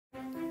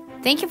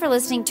Thank you for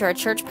listening to our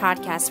church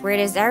podcast, where it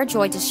is our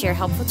joy to share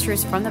helpful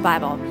truths from the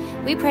Bible.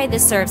 We pray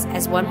this serves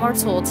as one more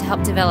tool to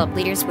help develop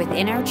leaders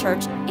within our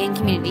church and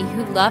community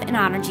who love and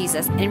honor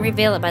Jesus and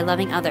reveal it by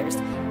loving others.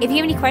 If you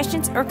have any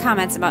questions or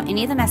comments about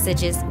any of the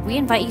messages, we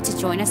invite you to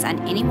join us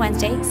on any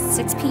Wednesday,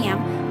 6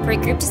 p.m. for a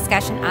group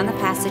discussion on the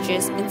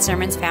passages and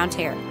sermons found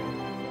here.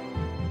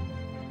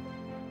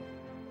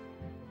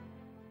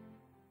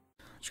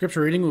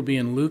 Scripture reading will be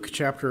in Luke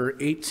chapter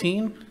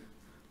 18.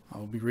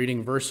 I'll be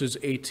reading verses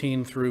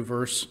 18 through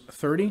verse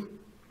 30. Go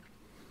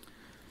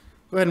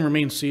ahead and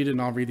remain seated,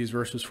 and I'll read these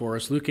verses for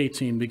us. Luke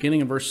 18,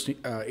 beginning in verse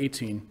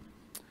 18,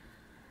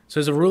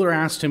 says, "A ruler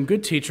asked him,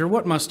 'Good teacher,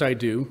 what must I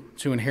do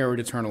to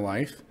inherit eternal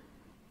life?'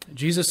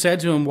 Jesus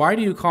said to him, 'Why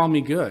do you call me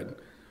good?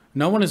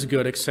 No one is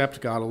good except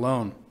God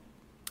alone.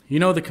 You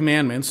know the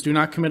commandments: do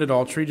not commit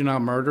adultery, do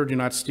not murder, do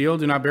not steal,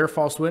 do not bear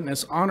false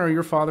witness, honor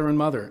your father and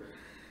mother.'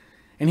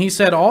 And he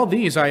said, 'All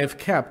these I have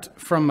kept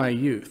from my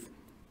youth.'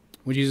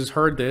 When Jesus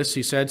heard this,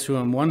 he said to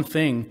him, 'One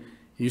thing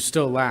you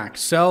still lack.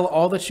 Sell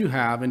all that you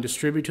have and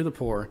distribute to the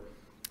poor.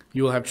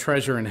 You will have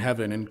treasure in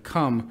heaven, and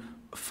come,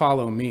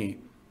 follow me.'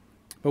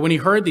 But when he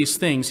heard these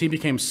things, he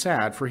became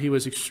sad, for he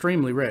was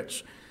extremely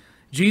rich.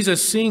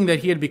 Jesus, seeing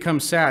that he had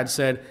become sad,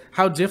 said,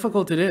 'How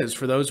difficult it is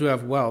for those who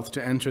have wealth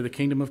to enter the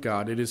kingdom of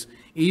God. It is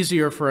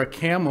easier for a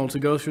camel to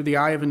go through the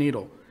eye of a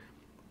needle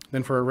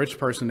than for a rich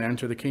person to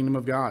enter the kingdom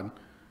of God.'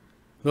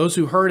 Those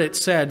who heard it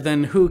said,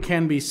 'Then who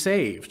can be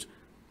saved?'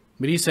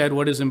 But he said,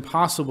 'What is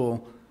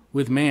impossible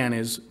with man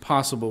is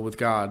possible with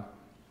God.'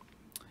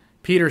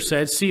 Peter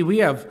said, 'See, we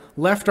have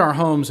left our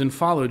homes and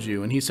followed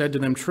you.' And he said to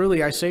them,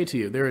 'Truly I say to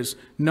you, there is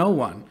no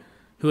one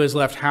who has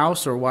left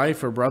house or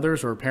wife or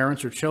brothers or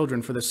parents or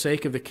children for the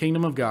sake of the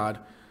kingdom of God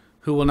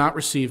who will not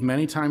receive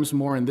many times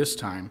more in this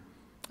time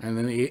and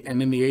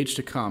in the age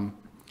to come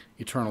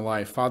eternal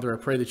life.'" Father, I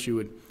pray that you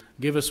would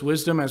give us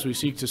wisdom as we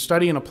seek to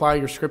study and apply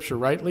your scripture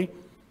rightly.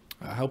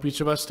 Help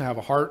each of us to have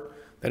a heart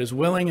that is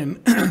willing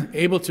and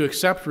able to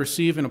accept,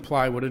 receive, and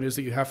apply what it is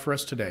that you have for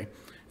us today.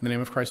 In the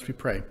name of Christ we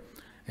pray.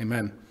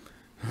 Amen.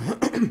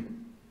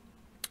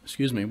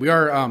 Excuse me. We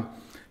are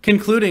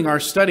concluding our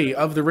study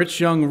of the rich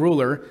young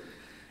ruler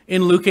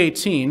in Luke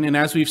 18. And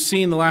as we've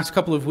seen the last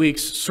couple of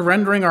weeks,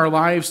 surrendering our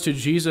lives to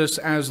Jesus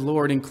as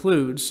Lord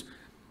includes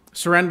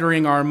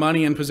surrendering our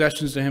money and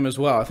possessions to him as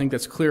well. I think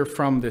that's clear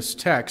from this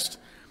text.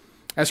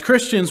 As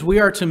Christians, we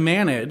are to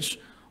manage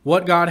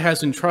what God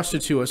has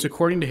entrusted to us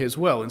according to his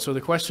will. And so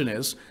the question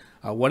is,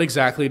 what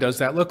exactly does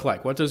that look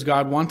like? What does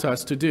God want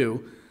us to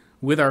do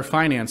with our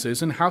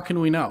finances, and how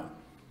can we know?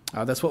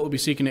 That's what we'll be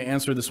seeking to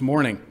answer this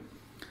morning.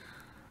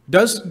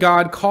 Does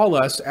God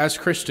call us as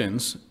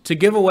Christians to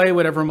give away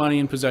whatever money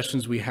and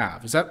possessions we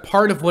have? Is that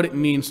part of what it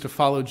means to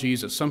follow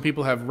Jesus? Some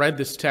people have read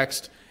this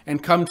text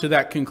and come to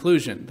that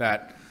conclusion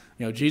that,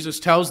 Jesus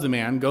tells the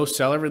man, go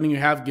sell everything you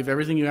have, give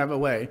everything you have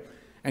away,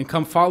 and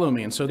come follow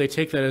me. And so they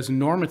take that as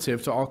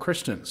normative to all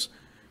Christians.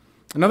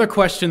 Another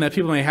question that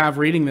people may have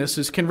reading this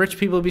is, can rich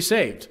people be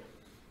saved?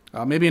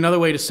 Maybe another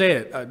way to say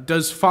it,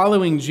 does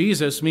following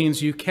Jesus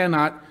means you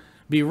cannot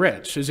be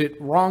rich? Is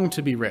it wrong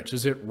to be rich?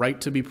 Is it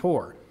right to be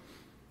poor?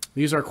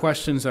 These are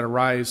questions that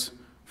arise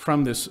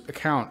from this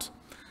account.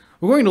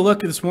 We're going to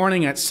look this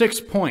morning at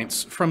 6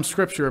 points from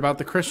Scripture about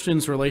the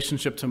Christian's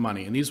relationship to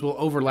money. And these will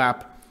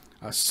overlap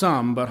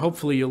some, but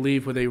hopefully you'll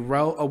leave with a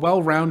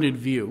well-rounded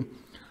view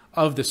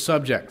of the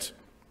subject.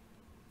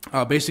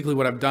 Basically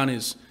what I've done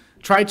is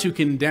try to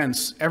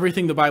condense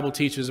everything the Bible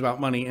teaches about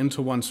money into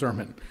one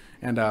sermon.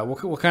 And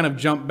we'll kind of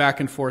jump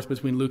back and forth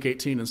between Luke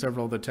 18 and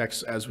several of the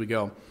texts as we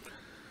go.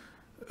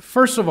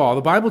 First of all,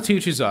 the Bible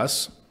teaches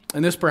us,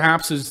 and this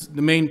perhaps is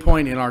the main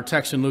point in our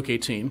text in Luke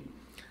 18,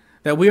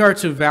 that we are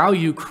to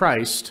value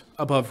Christ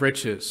above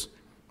riches.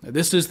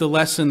 This is the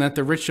lesson that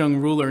the rich young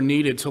ruler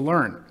needed to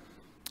learn.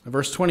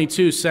 Verse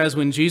 22 says,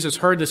 when Jesus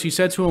heard this, he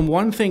said to him,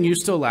 "One thing you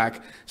still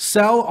lack.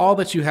 Sell all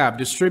that you have,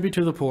 distribute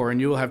to the poor, and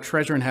you will have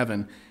treasure in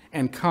heaven,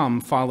 and come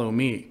follow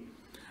me."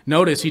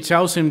 Notice he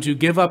tells him to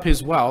give up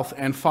his wealth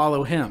and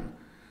follow him.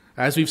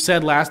 As we've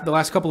said the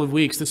last couple of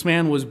weeks, this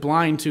man was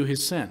blind to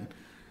his sin.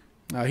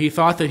 He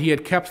thought that he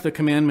had kept the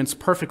commandments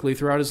perfectly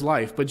throughout his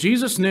life, but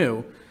Jesus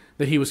knew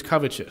that he was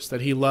covetous,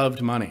 that he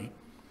loved money.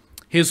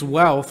 His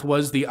wealth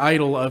was the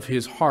idol of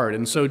his heart,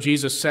 and so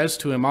Jesus says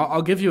to him,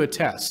 I'll give you a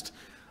test.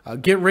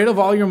 Get rid of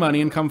all your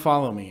money and come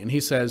follow me. And he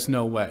says,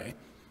 no way,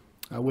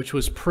 which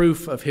was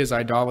proof of his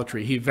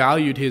idolatry. He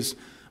valued his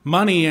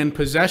money and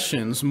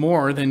possessions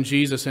more than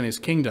Jesus and his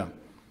kingdom.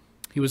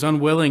 He was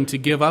unwilling to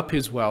give up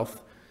his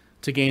wealth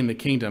to gain the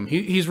kingdom.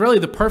 He's really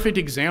the perfect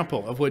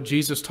example of what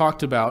Jesus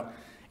talked about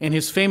in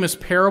his famous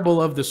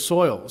parable of the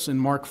soils in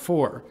Mark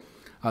 4.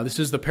 This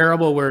is the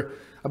parable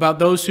about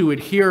those who would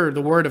hear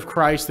the word of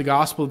Christ, the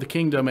gospel of the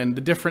kingdom, and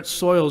the different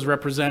soils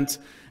represent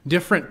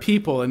different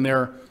people in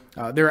their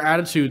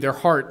attitude, their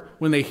heart,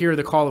 when they hear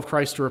the call of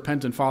Christ to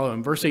repent and follow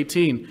him. Verse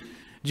 18,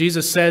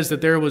 Jesus says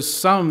that there was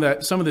some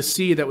of the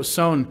seed that was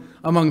sown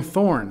among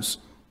thorns.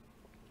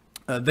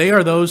 They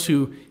are those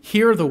who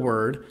hear the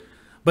word,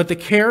 but the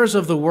cares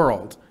of the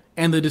world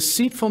and the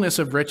deceitfulness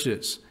of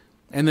riches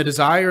and the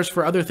desires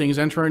for other things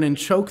enter in and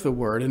choke the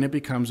word, and it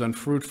becomes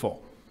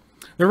unfruitful.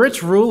 The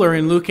rich ruler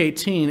in Luke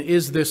 18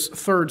 is this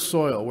third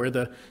soil where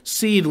the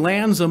seed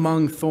lands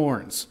among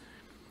thorns.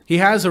 He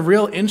has a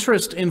real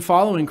interest in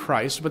following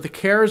Christ, but the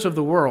cares of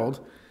the world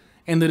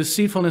and the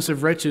deceitfulness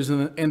of riches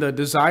and the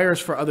desires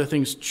for other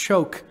things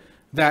choke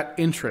that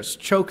interest,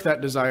 choke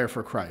that desire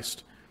for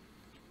Christ.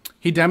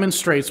 He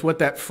demonstrates what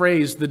that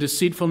phrase, the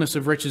deceitfulness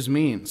of riches,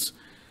 means,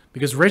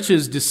 because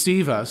riches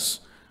deceive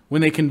us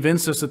when they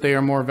convince us that they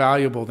are more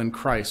valuable than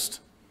Christ.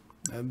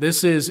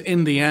 This is,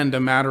 in the end, a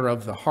matter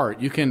of the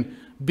heart. You can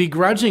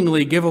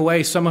begrudgingly give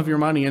away some of your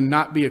money and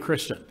not be a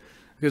Christian,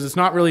 because it's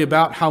not really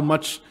about how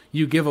much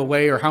you give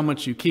away or how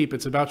much you keep.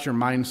 It's about your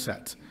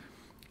mindset.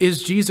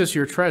 Is Jesus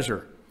your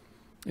treasure?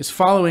 Is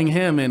following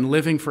him and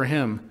living for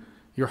him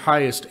your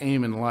highest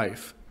aim in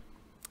life?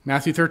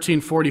 Matthew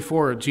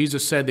 13:44,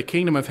 Jesus said, "The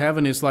kingdom of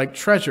heaven is like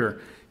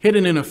treasure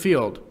hidden in a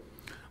field,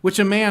 which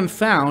a man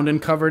found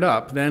and covered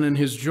up. Then in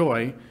his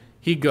joy,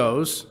 he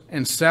goes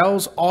and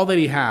sells all that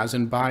he has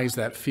and buys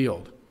that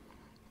field."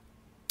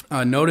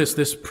 Notice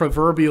this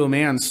proverbial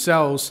man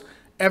sells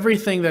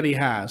everything that he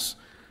has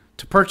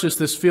to purchase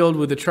this field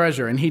with the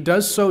treasure, and he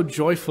does so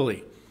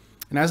joyfully.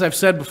 And as I've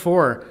said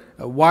before,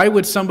 why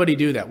would somebody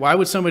do that? Why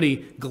would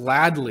somebody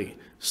gladly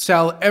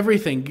sell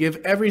everything, give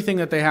everything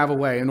that they have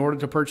away in order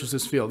to purchase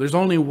this field? There's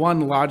only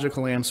one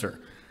logical answer: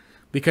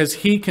 because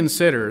he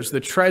considers the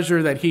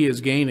treasure that he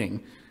is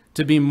gaining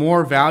to be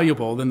more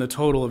valuable than the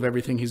total of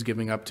everything he's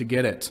giving up to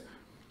get it.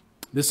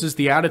 This is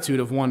the attitude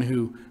of one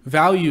who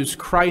values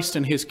Christ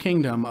and his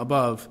kingdom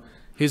above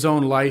his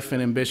own life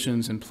and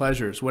ambitions and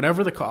pleasures.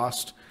 Whatever the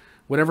cost,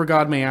 whatever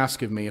God may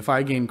ask of me, if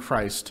I gain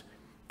Christ,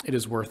 it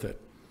is worth it.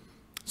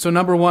 So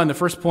number one, the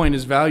first point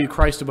is value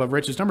Christ above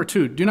riches. Number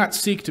two, do not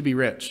seek to be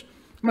rich.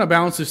 I'm going to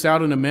balance this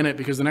out in a minute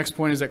because the next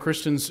point is that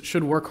Christians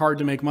should work hard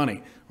to make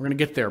money. We're going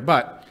to get there.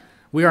 But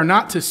we are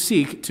not to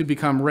seek to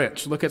become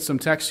rich. Look at some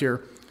text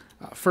here.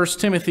 1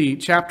 Timothy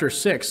chapter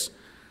 6.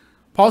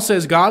 Paul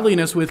says,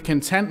 "Godliness with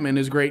contentment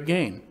is great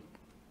gain.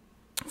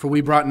 For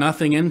we brought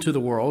nothing into the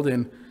world,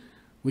 and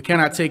we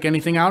cannot take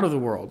anything out of the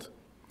world.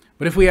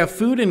 But if we have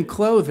food and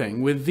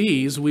clothing, with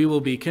these we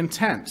will be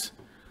content.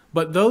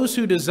 But those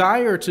who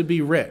desire to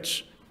be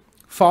rich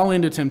fall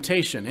into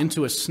temptation,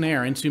 into a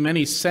snare, into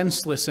many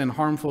senseless and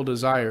harmful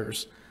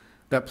desires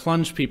that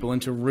plunge people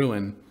into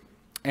ruin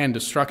and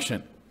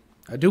destruction."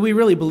 Do we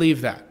really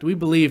believe that? Do we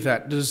believe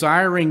that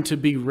desiring to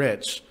be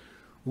rich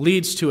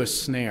leads to a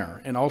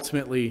snare and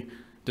ultimately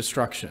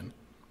destruction?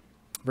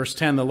 Verse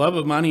 10, "The love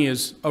of money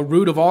is a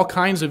root of all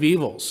kinds of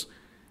evils.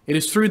 It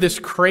is through this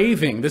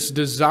craving, this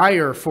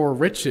desire for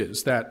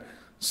riches, that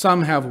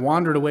some have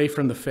wandered away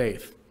from the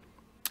faith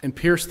and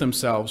pierced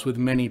themselves with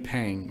many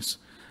pangs."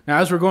 Now,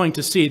 as we're going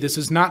to see, this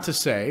is not to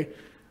say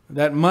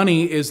that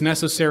money is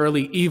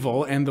necessarily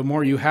evil and the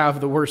more you have,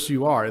 the worse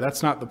you are.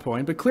 That's not the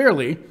point. But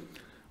clearly,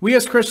 we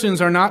as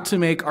Christians are not to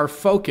make our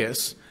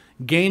focus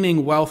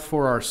gaining wealth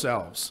for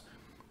ourselves.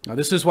 Now,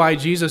 this is why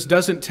Jesus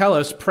doesn't tell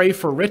us pray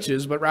for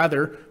riches, but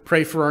rather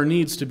pray for our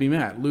needs to be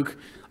met. Luke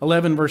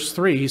 11, verse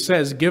 3, he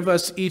says, "Give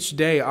us each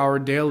day our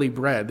daily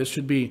bread." This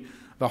should be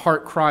the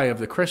heart cry of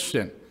the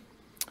Christian.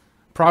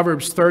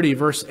 Proverbs 30,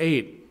 verse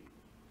 8,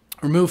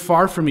 "Remove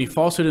far from me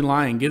falsehood and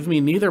lying. Give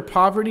me neither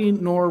poverty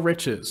nor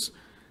riches.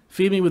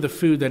 Feed me with the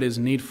food that is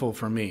needful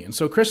for me." And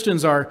so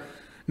Christians are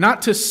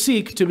not to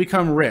seek to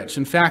become rich.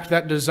 In fact,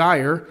 that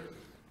desire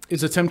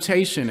is a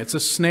temptation. It's a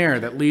snare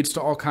that leads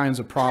to all kinds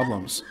of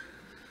problems.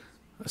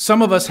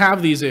 Some of us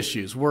have these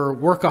issues. We're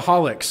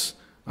workaholics.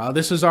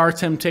 This is our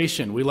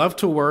temptation. We love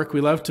to work. We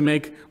love to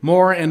make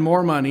more and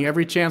more money.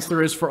 Every chance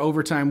there is for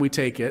overtime, we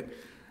take it.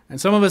 And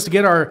some of us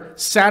get our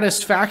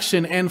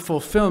satisfaction and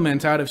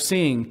fulfillment out of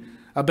seeing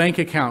a bank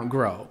account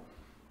grow.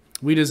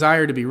 We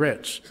desire to be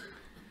rich.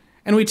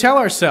 And we tell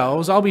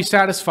ourselves, "I'll be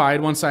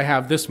satisfied once I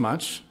have this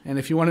much." And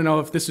if you want to know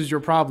if this is your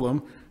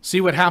problem, see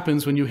what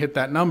happens when you hit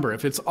that number.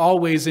 If it's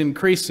always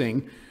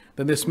increasing,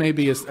 then this may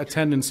be a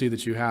tendency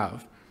that you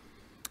have.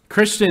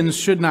 Christians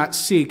should not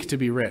seek to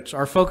be rich.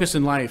 Our focus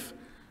in life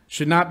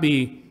should not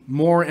be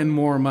more and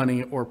more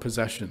money or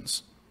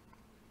possessions.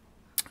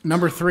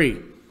 Number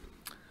three,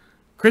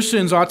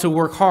 Christians ought to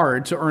work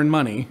hard to earn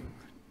money,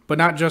 but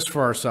not just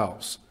for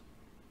ourselves.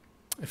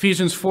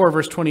 Ephesians 4,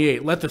 verse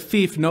 28, "Let the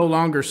thief no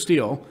longer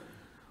steal,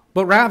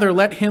 but rather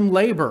let him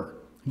labor,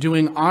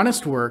 doing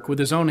honest work with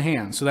his own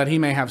hands, so that he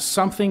may have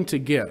something to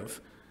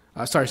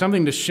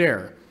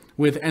share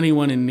with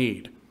anyone in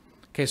need."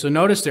 Okay, so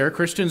notice there,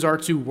 Christians are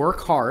to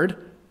work hard,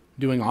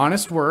 doing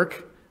honest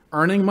work,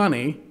 earning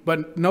money,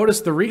 but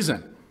notice the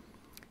reason.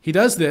 He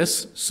does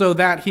this so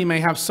that he may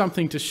have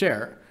something to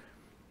share.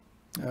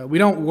 We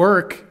don't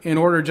work in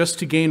order just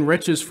to gain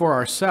riches for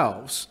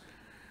ourselves.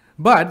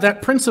 But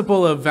that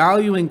principle of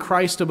valuing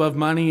Christ above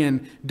money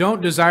and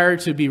don't desire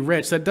to be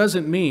rich, that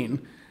doesn't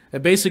mean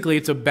that basically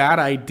it's a bad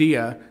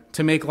idea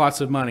to make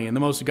lots of money. And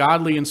the most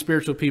godly and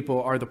spiritual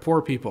people are the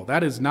poor people.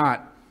 That is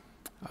not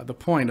the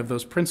point of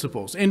those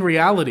principles. In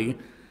reality,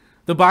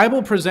 the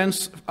Bible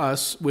presents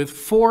us with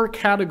four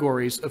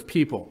categories of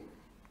people.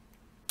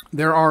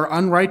 There are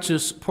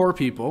unrighteous poor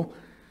people,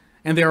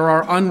 and there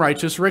are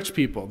unrighteous rich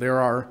people. There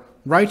are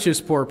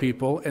righteous poor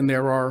people, and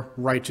there are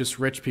righteous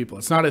rich people.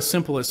 It's not as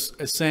simple as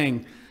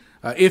saying,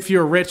 if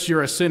you're rich,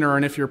 you're a sinner,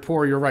 and if you're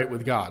poor, you're right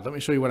with God. Let me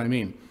show you what I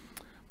mean.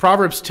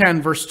 Proverbs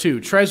 10, verse 2,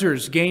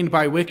 treasures gained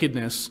by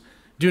wickedness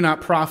do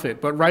not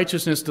profit, but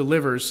righteousness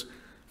delivers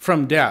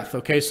from death.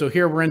 Okay, so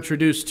here we're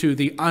introduced to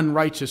the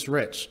unrighteous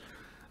rich.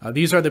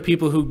 These are the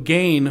people who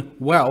gain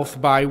wealth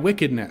by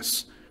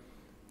wickedness.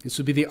 This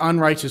would be the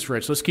unrighteous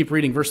rich. Let's keep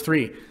reading. Verse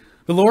 3.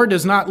 The Lord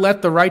does not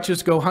let the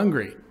righteous go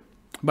hungry,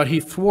 but he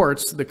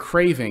thwarts the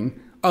craving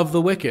of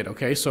the wicked.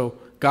 Okay, so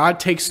God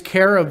takes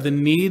care of the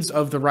needs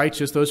of the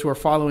righteous, those who are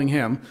following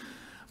him,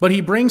 but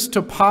he brings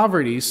to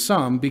poverty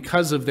some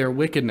because of their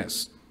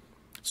wickedness.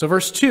 So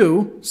verse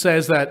 2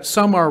 says that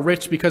some are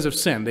rich because of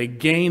sin. They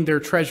gain their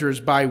treasures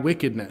by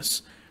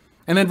wickedness.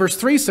 And then verse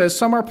 3 says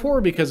some are poor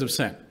because of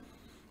sin.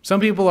 Some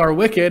people are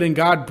wicked and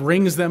God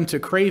brings them to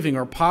craving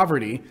or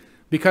poverty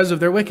because of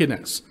their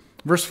wickedness.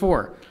 Verse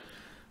 4,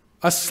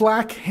 a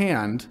slack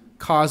hand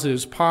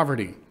causes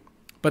poverty,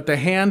 but the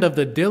hand of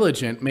the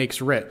diligent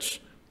makes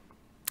rich.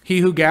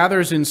 He who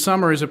gathers in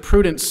summer is a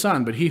prudent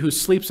son, but he who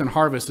sleeps in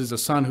harvest is a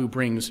son who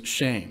brings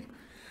shame.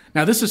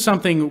 Now, this is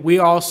something we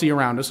all see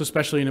around us,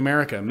 especially in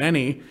America.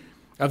 Many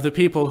of the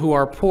people who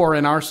are poor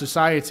in our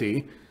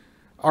society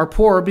are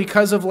poor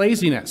because of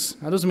laziness.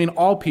 That doesn't mean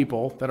all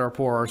people that are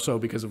poor are so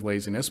because of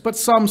laziness, but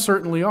some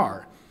certainly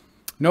are.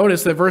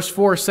 Notice that verse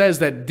 4 says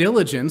that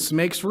diligence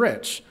makes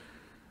rich.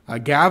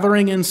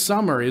 Gathering in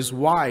summer is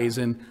wise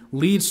and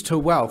leads to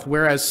wealth,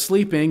 whereas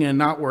sleeping and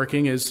not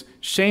working is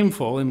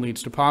shameful and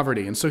leads to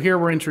poverty. And so here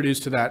we're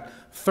introduced to that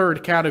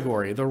third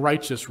category, the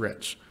righteous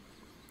rich.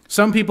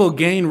 Some people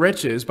gain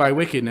riches by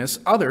wickedness,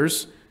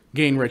 others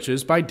gain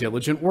riches by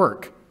diligent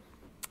work.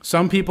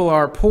 Some people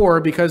are poor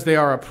because they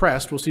are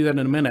oppressed. We'll see that in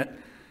a minute.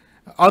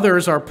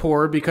 Others are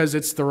poor because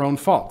it's their own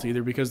fault,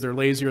 either because they're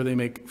lazy or they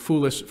make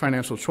foolish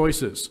financial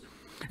choices.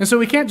 And so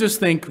we can't just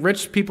think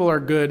rich people are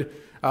good,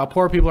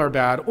 poor people are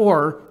bad,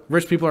 or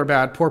rich people are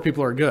bad, poor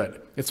people are good.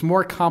 It's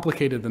more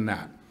complicated than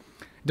that.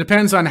 It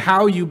depends on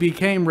how you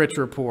became rich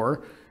or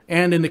poor,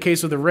 and in the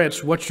case of the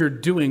rich, what you're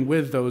doing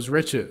with those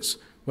riches,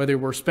 whether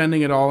we're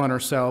spending it all on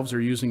ourselves or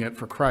using it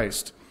for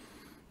Christ.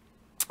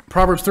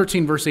 Proverbs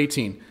 13, verse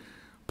 18.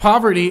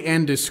 Poverty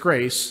and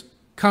disgrace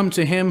come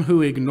to him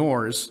who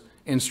ignores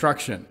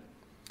instruction,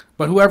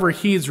 but whoever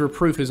heeds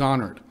reproof is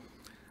honored.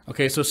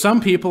 Okay, so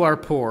some people are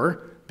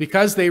poor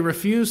because they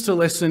refuse to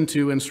listen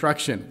to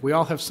instruction. We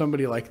all have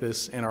somebody like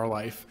this in our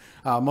life.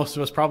 Most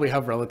of us probably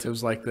have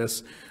relatives like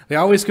this. They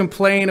always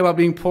complain about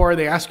being poor.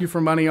 They ask you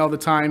for money all the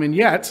time. And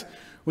yet,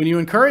 when you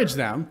encourage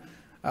them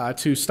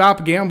to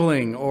stop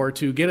gambling or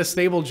to get a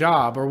stable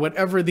job or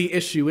whatever the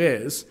issue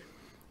is,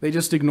 they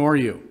just ignore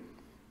you.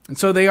 And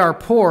so they are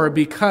poor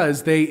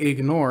because they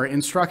ignore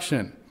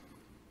instruction.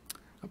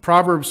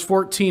 Proverbs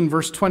 14,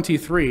 verse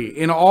 23,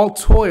 in all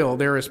toil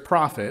there is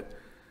profit,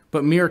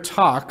 but mere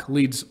talk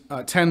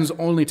tends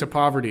only to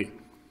poverty.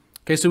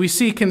 Okay, so we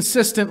see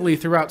consistently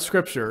throughout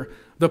Scripture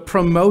the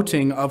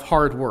promoting of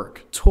hard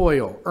work,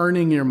 toil,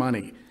 earning your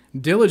money,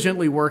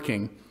 diligently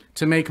working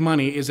to make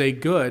money is a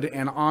good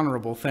and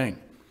honorable thing.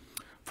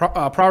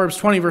 Proverbs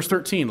 20, verse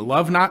 13,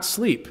 love not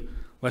sleep,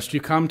 lest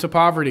you come to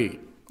poverty.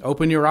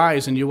 Open your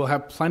eyes and you will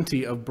have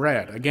plenty of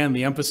bread. Again,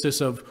 the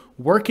emphasis of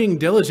working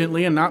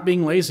diligently and not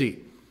being lazy.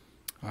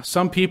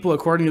 Some people,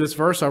 according to this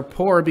verse, are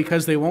poor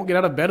because they won't get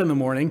out of bed in the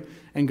morning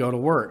and go to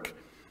work.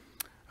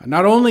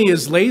 Not only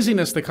is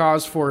laziness the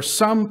cause for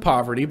some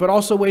poverty, but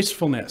also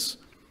wastefulness.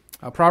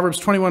 Proverbs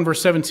 21,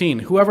 verse 17,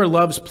 whoever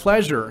loves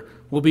pleasure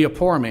will be a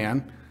poor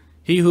man.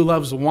 He who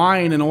loves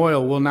wine and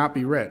oil will not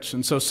be rich.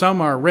 And so some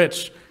are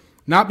rich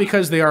not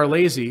because they are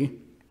lazy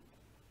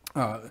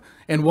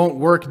and won't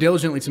work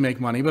diligently to make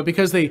money, but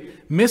because they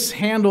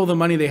mishandle the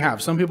money they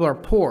have. Some people are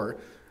poor,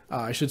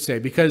 I should say,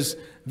 because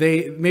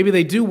maybe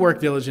they do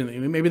work diligently,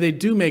 maybe they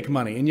do make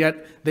money, and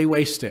yet they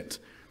waste it.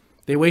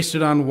 They waste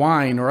it on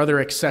wine or other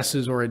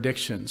excesses or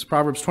addictions.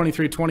 Proverbs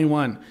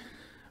 23:21,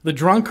 the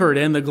drunkard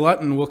and the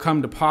glutton will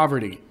come to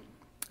poverty,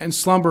 and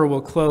slumber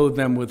will clothe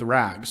them with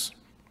rags.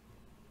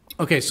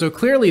 Okay, so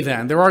clearly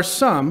then, there are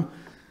some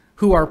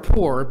who are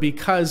poor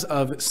because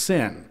of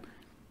sin,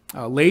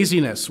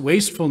 laziness,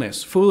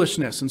 wastefulness,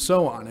 foolishness, and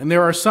so on. And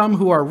there are some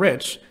who are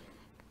rich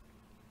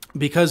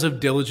because of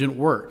diligent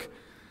work.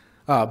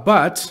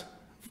 But,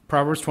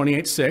 Proverbs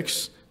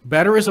 28:6,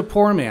 better is a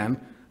poor man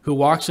who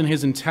walks in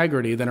his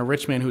integrity than a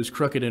rich man who is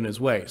crooked in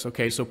his ways.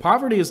 Okay, so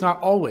poverty is not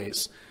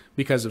always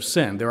because of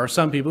sin. There are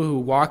some people who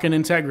walk in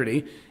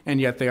integrity, and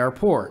yet they are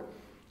poor.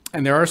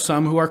 And there are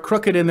some who are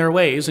crooked in their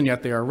ways, and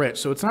yet they are rich.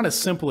 So it's not as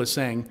simple as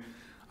saying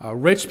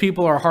rich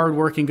people are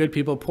hardworking, good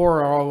people,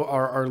 poor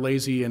are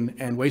lazy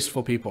and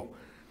wasteful people.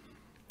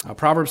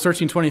 Proverbs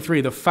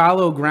 13:23, the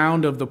fallow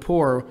ground of the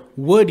poor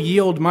would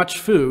yield much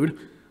food,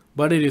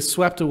 but it is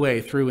swept away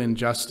through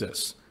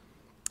injustice.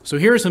 So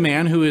here's a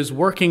man who is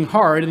working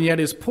hard and yet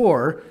is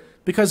poor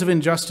because of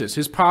injustice.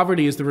 His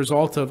poverty is the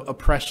result of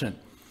oppression.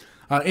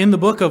 In the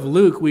book of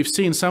Luke, we've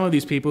seen some of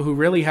these people who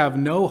really have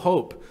no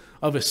hope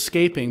of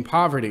escaping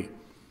poverty.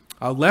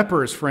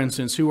 Lepers, for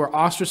instance, who were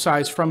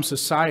ostracized from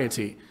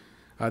society.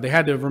 They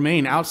had to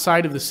remain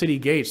outside of the city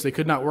gates. They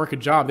could not work a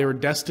job. They were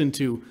destined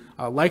to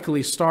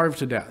likely starve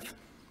to death.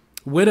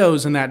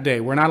 Widows in that day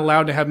were not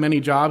allowed to have many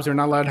jobs. They were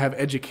not allowed to have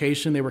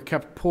education. They were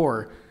kept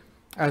poor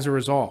as a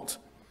result.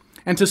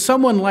 And to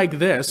someone like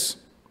this,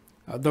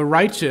 the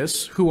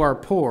righteous who are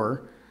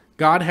poor,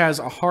 God has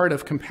a heart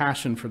of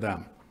compassion for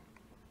them.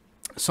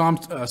 Psalm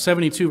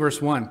 72,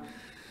 verse 1.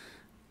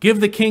 Give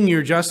the king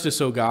your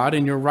justice, O God,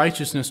 and your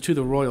righteousness to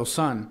the royal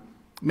son.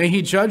 May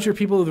he judge your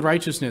people with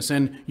righteousness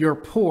and your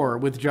poor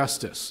with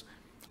justice.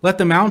 Let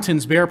the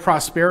mountains bear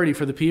prosperity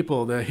for the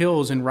people, the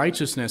hills in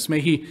righteousness. May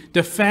he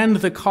defend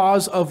the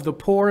cause of the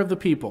poor of the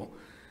people,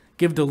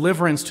 give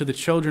deliverance to the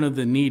children of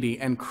the needy,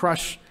 and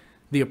crush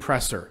the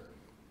oppressor.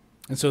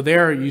 And so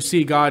there you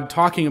see God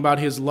talking about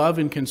his love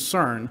and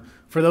concern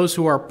for those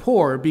who are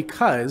poor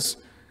because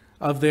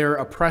of their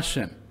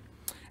oppression.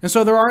 And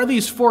so there are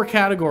these four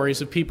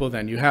categories of people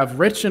then. You have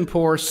rich and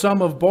poor,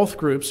 some of both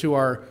groups who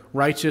are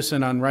righteous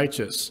and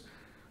unrighteous.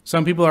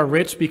 Some people are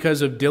rich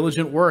because of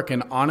diligent work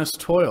and honest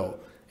toil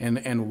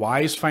and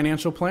wise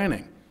financial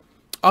planning.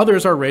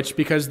 Others are rich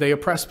because they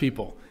oppress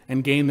people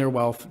and gain their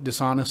wealth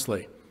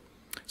dishonestly.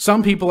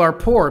 Some people are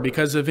poor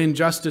because of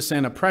injustice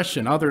and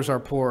oppression. Others are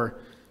poor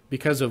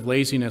because of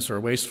laziness or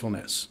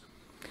wastefulness.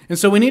 And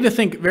so we need to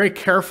think very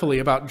carefully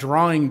about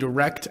drawing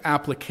direct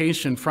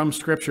application from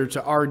Scripture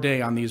to our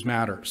day on these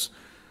matters.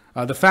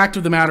 The fact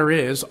of the matter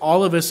is,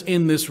 all of us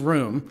in this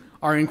room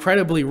are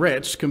incredibly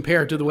rich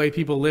compared to the way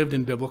people lived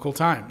in biblical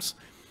times.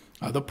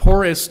 The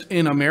poorest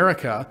in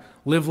America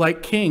live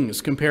like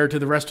kings compared to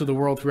the rest of the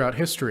world throughout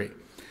history.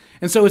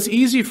 And so it's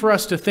easy for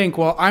us to think,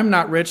 well, I'm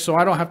not rich, so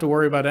I don't have to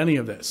worry about any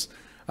of this.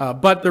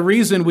 But the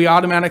reason we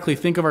automatically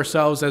think of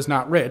ourselves as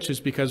not rich is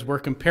because we're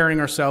comparing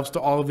ourselves to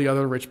all of the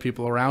other rich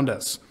people around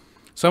us,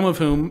 some of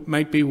whom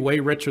might be way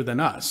richer than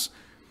us.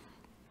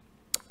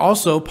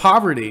 Also,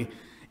 poverty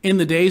in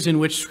the days in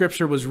which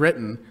Scripture was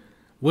written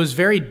was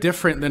very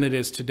different than it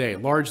is today,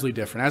 largely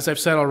different. As I've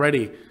said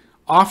already,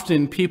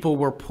 often people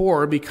were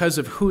poor because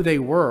of who they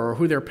were, or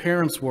who their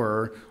parents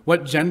were,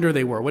 what gender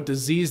they were, what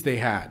disease they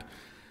had.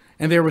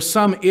 And there was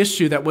some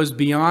issue that was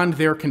beyond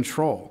their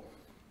control.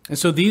 And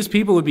so these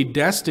people would be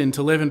destined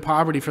to live in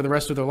poverty for the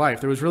rest of their life.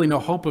 There was really no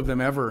hope of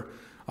them ever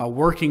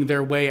working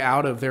their way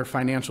out of their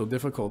financial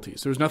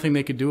difficulties. There was nothing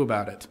they could do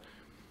about it.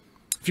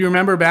 If you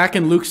remember back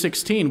in Luke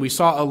 16, we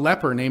saw a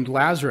leper named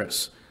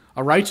Lazarus,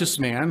 a righteous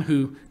man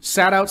who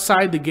sat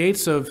outside the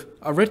gates of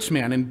a rich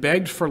man and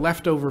begged for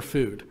leftover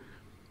food.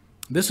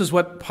 This is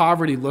what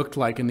poverty looked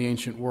like in the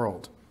ancient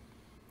world.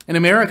 In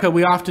America,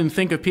 we often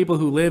think of people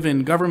who live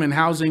in government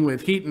housing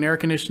with heat and air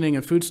conditioning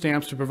and food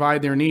stamps to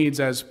provide their needs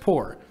as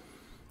poor.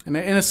 And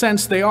in a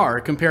sense, they are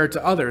compared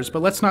to others,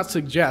 but let's not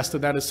suggest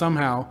that that is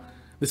somehow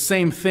the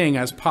same thing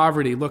as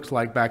poverty looked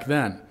like back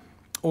then,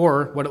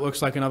 or what it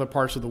looks like in other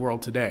parts of the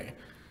world today,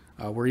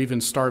 where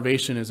even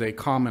starvation is a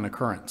common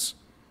occurrence.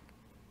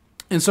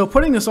 And so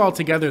putting this all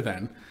together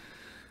then,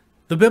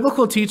 the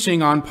biblical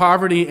teaching on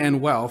poverty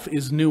and wealth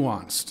is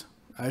nuanced.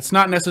 It's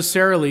not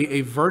necessarily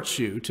a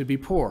virtue to be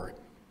poor.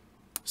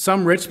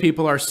 Some rich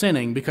people are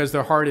sinning because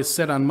their heart is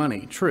set on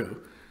money,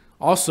 true.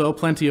 Also,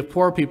 plenty of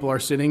poor people are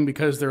sinning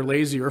because they're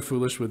lazy or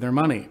foolish with their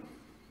money.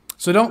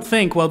 So don't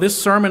think, well,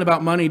 this sermon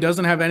about money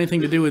doesn't have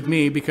anything to do with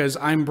me because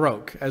I'm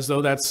broke, as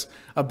though that's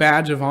a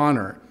badge of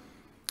honor.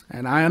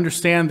 And I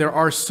understand there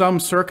are some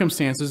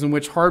circumstances in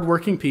which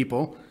hardworking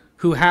people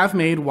who have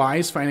made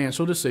wise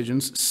financial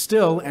decisions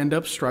still end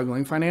up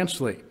struggling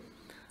financially.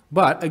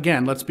 But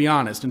again, let's be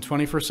honest, in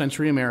 21st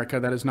century America,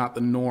 that is not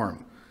the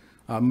norm.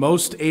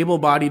 Most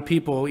able-bodied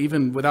people,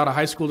 even without a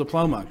high school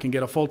diploma, can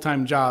get a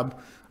full-time job,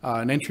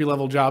 an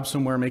entry-level job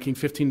somewhere making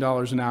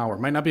 $15 an hour.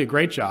 Might not be a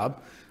great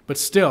job, but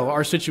still,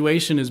 our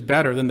situation is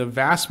better than the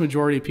vast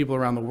majority of people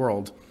around the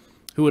world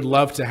who would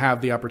love to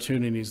have the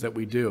opportunities that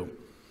we do.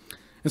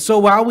 And so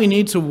while we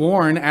need to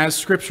warn, as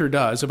Scripture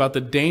does, about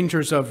the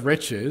dangers of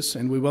riches,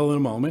 and we will in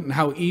a moment, and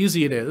how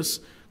easy it is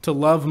to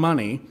love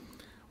money,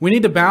 we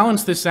need to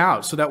balance this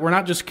out so that we're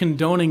not just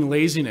condoning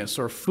laziness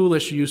or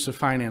foolish use of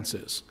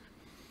finances.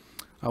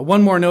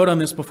 One more note on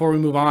this before we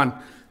move on.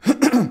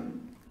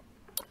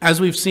 As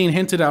we've seen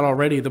hinted at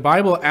already, the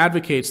Bible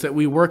advocates that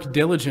we work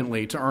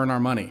diligently to earn our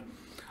money.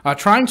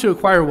 Trying to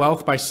acquire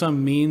wealth by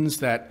some means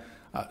that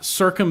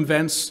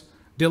circumvents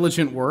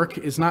diligent work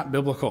is not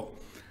biblical.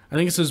 I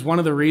think this is one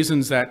of the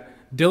reasons that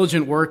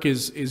diligent work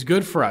is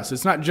good for us.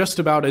 It's not just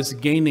about us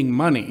gaining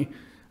money.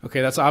 Okay,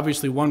 that's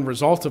obviously one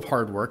result of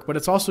hard work, but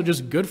it's also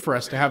just good for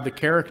us to have the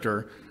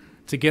character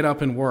to get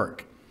up and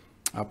work.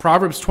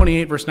 Proverbs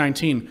 28, verse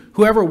 19,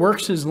 whoever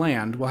works his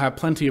land will have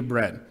plenty of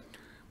bread,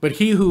 but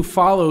he who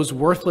follows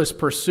worthless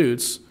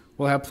pursuits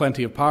will have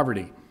plenty of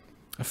poverty.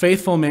 A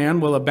faithful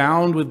man will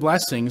abound with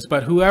blessings,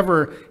 but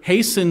whoever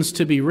hastens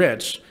to be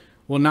rich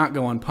will not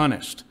go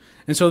unpunished.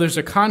 And so there's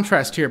a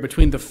contrast here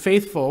between the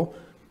faithful,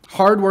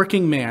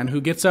 hardworking man who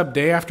gets up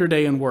day after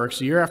day and works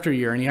year after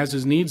year, and he has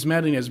his needs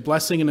met and his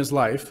blessing in his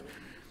life.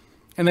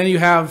 And then you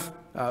have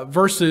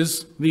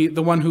versus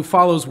the one who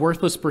follows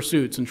worthless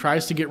pursuits and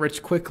tries to get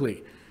rich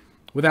quickly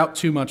without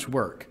too much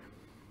work.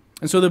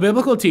 And so the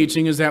biblical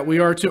teaching is that we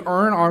are to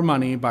earn our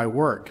money by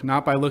work,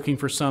 not by looking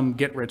for some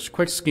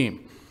get-rich-quick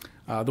scheme.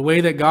 The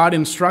way that God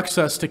instructs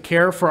us to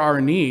care for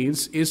our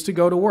needs is to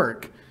go to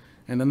work,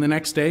 and then the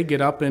next day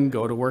get up and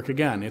go to work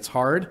again. It's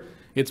hard,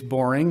 it's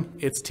boring,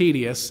 it's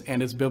tedious,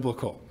 and it's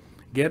biblical.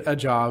 Get a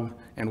job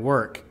and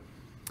work.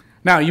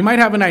 Now, you might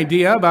have an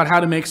idea about how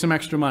to make some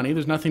extra money.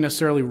 There's nothing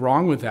necessarily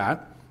wrong with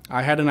that.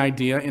 I had an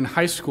idea in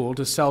high school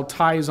to sell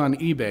ties on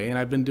eBay, and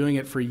I've been doing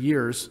it for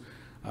years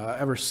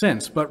ever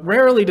since. But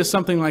rarely does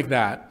something like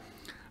that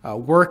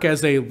work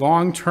as a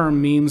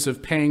long-term means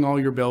of paying all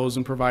your bills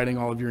and providing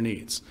all of your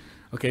needs.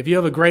 Okay, if you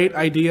have a great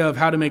idea of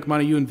how to make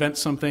money, you invent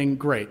something,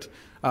 great.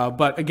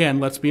 But again,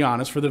 let's be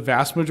honest, for the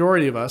vast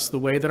majority of us, the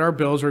way that our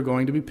bills are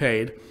going to be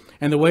paid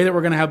and the way that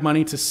we're going to have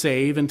money to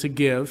save and to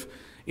give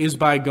is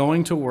by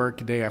going to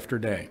work day after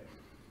day.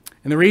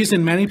 And the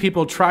reason many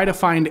people try to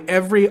find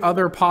every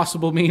other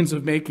possible means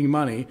of making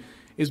money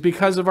is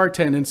because of our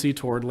tendency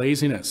toward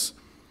laziness.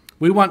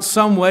 We want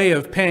some way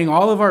of paying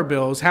all of our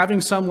bills,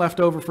 having some left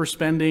over for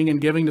spending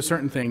and giving to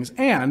certain things,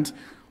 and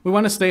we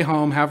want to stay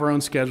home, have our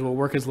own schedule,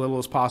 work as little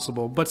as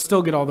possible, but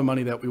still get all the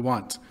money that we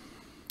want.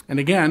 And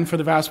again, for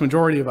the vast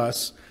majority of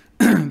us,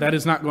 that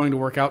is not going to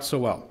work out so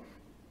well.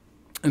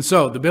 And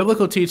so the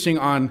biblical teaching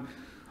on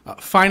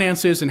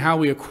finances and how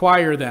we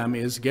acquire them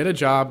is get a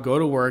job, go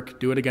to work,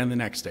 do it again the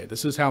next day.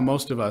 This is how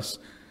most of us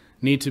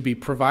need to be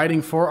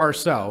providing for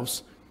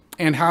ourselves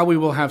and how we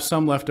will have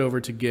some left over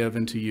to give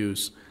and to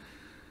use.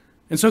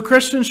 And so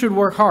Christians should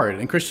work hard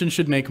and Christians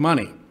should make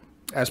money.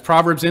 As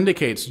Proverbs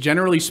indicates,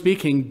 generally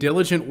speaking,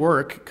 diligent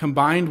work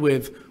combined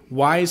with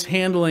wise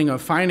handling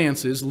of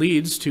finances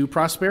leads to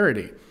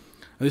prosperity.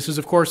 This is,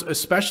 of course,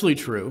 especially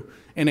true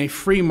in a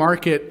free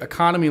market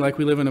economy like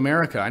we live in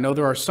America. I know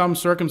there are some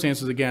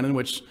circumstances, again, in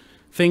which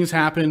things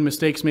happen,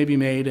 mistakes may be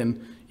made,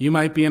 and you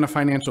might be in a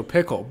financial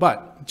pickle.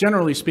 But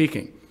generally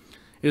speaking,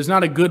 it is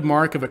not a good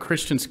mark of a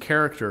Christian's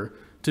character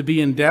to be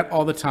in debt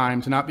all the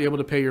time, to not be able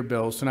to pay your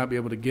bills, to not be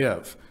able to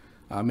give.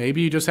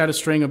 Maybe you just had a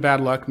string of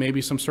bad luck.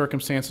 Maybe some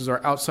circumstances are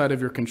outside of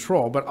your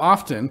control. But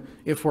often,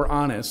 if we're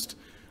honest,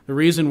 the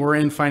reason we're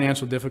in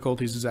financial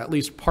difficulties is at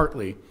least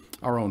partly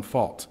our own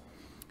fault,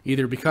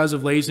 either because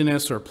of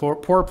laziness or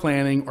poor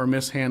planning or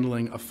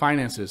mishandling of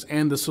finances.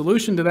 And the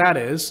solution to that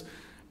is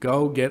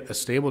go get a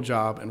stable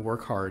job and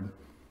work hard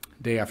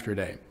day after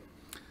day.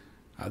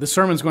 This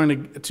sermon is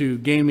going to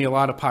gain me a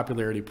lot of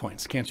popularity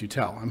points, can't you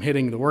tell? I'm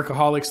hitting the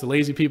workaholics, the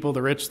lazy people,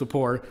 the rich, the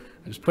poor.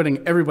 I'm just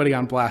putting everybody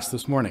on blast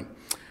this morning.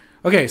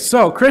 Okay,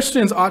 so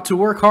Christians ought to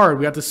work hard.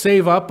 We have to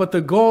save up, but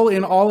the goal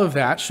in all of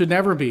that should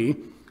never be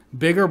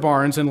bigger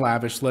barns and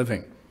lavish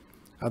living.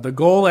 The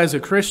goal as a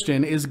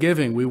Christian is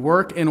giving. We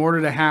work in order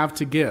to have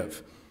to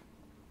give.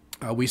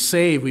 We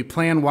save, we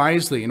plan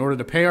wisely in order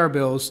to pay our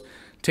bills,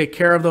 take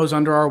care of those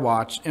under our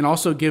watch, and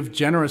also give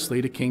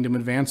generously to kingdom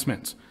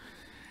advancement.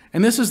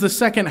 And this is the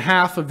second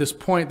half of this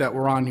point that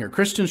we're on here.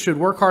 Christians should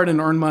work hard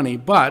and earn money,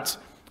 but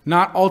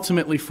not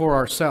ultimately for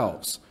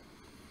ourselves.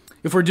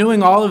 If we're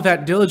doing all of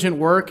that diligent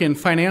work and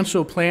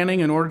financial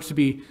planning in order to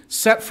be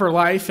set for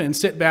life and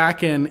sit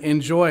back and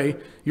enjoy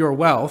your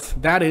wealth,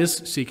 that is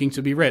seeking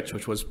to be rich,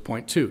 which was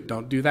point 2.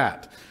 Don't do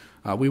that.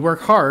 We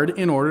work hard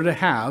in order to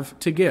have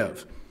to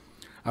give.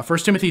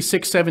 1 Timothy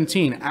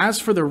 6:17, as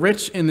for the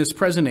rich in this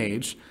present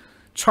age,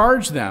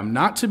 charge them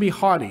not to be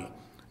haughty,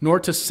 nor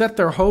to set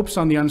their hopes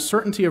on the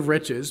uncertainty of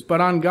riches,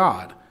 but on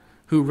God,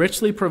 who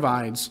richly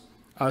provides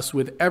us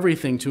with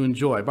everything to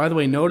enjoy. By the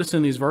way, notice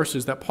in these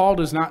verses that Paul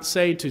does not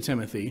say to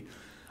Timothy,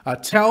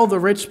 tell the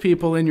rich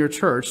people in your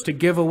church to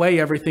give away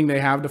everything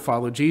they have to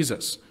follow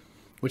Jesus,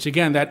 which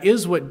again, that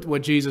is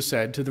what Jesus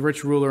said to the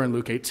rich ruler in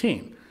Luke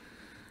 18.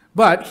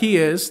 But he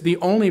is the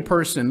only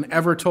person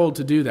ever told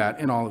to do that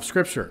in all of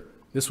Scripture.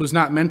 This was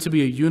not meant to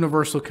be a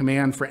universal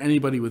command for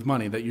anybody with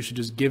money, that you should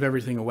just give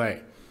everything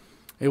away.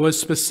 It was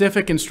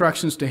specific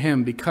instructions to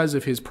him because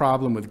of his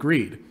problem with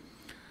greed.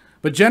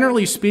 But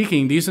generally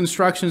speaking, these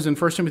instructions in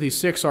 1 Timothy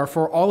 6 are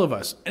for all of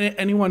us,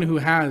 anyone who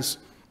has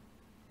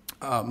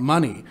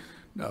money.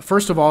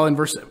 First of all, in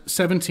verse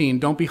 17,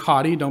 don't be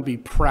haughty, don't be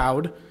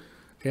proud.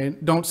 Okay?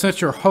 Don't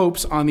set your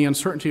hopes on the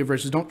uncertainty of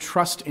riches. Don't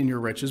trust in your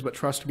riches, but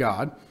trust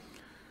God.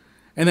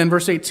 And then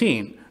verse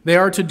 18, they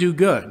are to do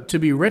good, to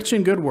be rich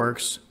in good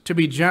works, to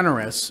be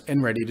generous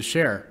and ready to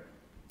share,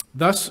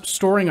 thus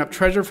storing up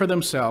treasure for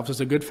themselves as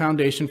a good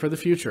foundation for the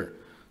future,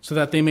 so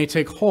that they may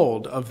take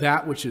hold of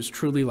that which is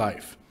truly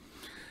life.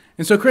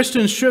 And so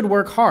Christians should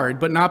work hard,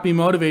 but not be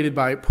motivated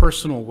by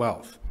personal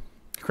wealth.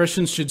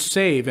 Christians should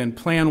save and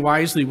plan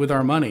wisely with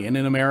our money. And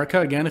in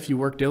America, again, if you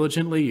work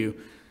diligently, you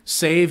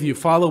save, you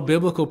follow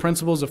biblical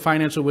principles of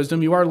financial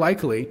wisdom, you are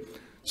likely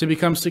to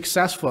become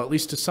successful, at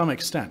least to some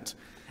extent.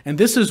 And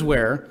this is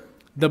where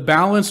the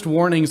balanced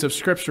warnings of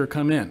Scripture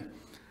come in.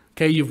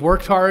 Okay, you've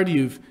worked hard,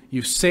 you've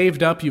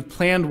saved up, you've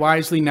planned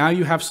wisely, now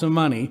you have some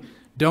money.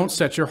 Don't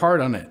set your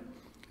heart on it.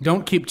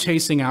 Don't keep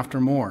chasing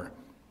after more.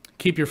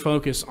 Keep your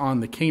focus on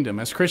the kingdom.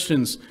 As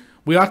Christians,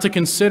 We ought to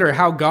consider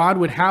how God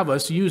would have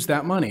us use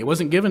that money. It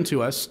wasn't given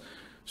to us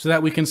so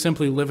that we can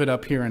simply live it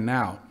up here and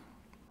now.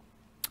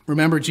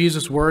 Remember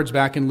Jesus' words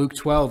back in Luke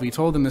 12. He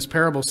told them this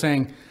parable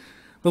saying,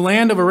 "The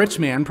land of a rich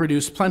man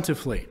produced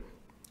plentifully.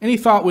 And he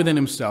thought within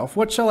himself,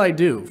 'What shall I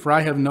do? For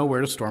I have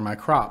nowhere to store my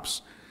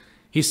crops.'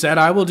 He said,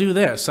 'I will do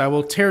this. I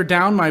will tear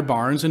down my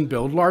barns and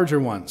build larger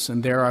ones,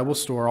 and there I will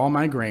store all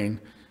my grain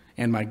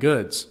and my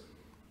goods.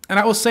 And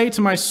I will say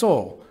to my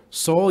soul,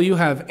 Soul, you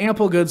have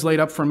ample goods laid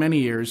up for many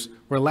years.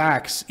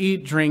 Relax,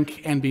 eat,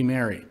 drink, and be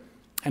merry.'"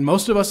 And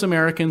most of us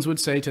Americans would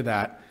say to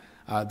that,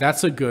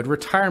 that's a good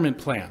retirement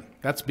plan.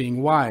 That's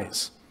being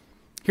wise.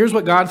 Here's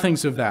what God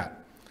thinks of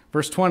that.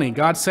 Verse 20,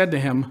 God said to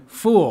him,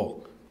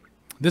 "Fool,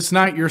 this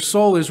night your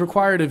soul is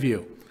required of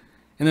you.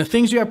 And the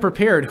things you have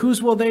prepared,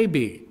 whose will they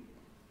be?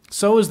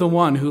 So is the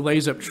one who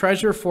lays up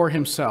treasure for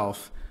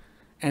himself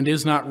and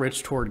is not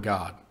rich toward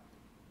God."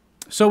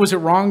 So is it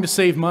wrong to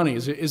save money?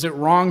 Is it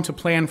wrong to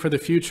plan for the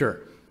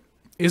future?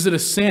 Is it a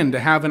sin to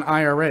have an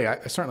IRA?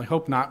 I certainly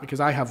hope not, because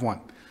I have one.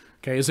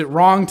 Okay, is it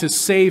wrong to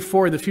save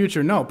for the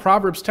future? No,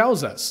 Proverbs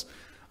tells us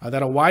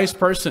that a wise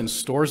person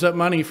stores up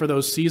money for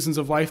those seasons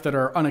of life that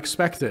are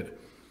unexpected.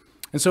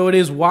 And so it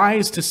is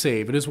wise to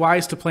save. It is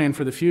wise to plan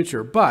for the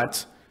future.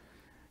 But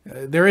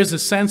there is a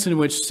sense in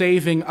which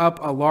saving up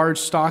a large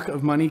stock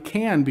of money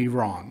can be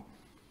wrong.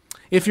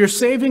 If you're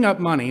saving up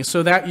money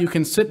so that you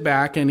can sit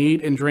back and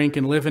eat and drink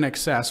and live in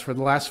excess for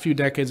the last few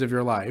decades of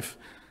your life,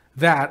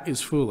 that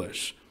is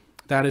foolish.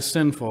 That is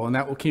sinful, and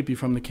that will keep you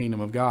from the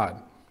kingdom of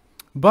God.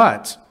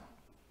 But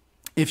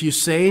if you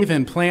save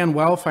and plan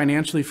well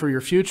financially for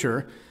your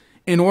future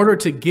in order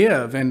to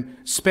give and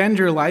spend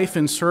your life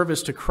in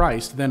service to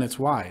Christ, then it's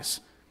wise.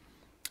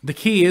 The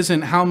key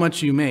isn't how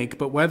much you make,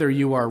 but whether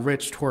you are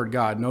rich toward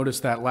God. Notice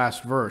that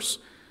last verse.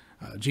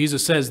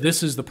 Jesus says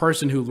this is the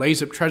person who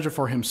lays up treasure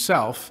for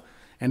himself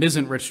and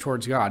isn't rich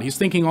towards God. He's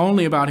thinking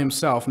only about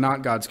himself,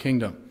 not God's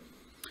kingdom.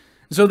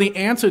 So the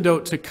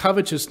antidote to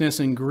covetousness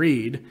and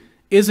greed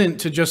isn't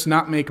to just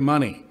not make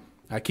money.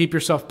 Keep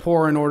yourself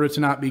poor in order to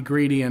not be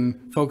greedy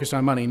and focused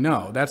on money.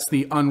 No, that's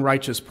the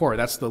unrighteous poor.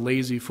 That's the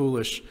lazy,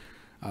 foolish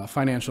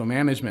financial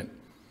management.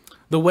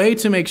 The way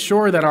to make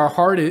sure that our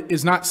heart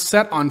is not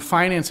set on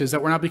finances,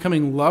 that we're not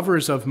becoming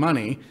lovers of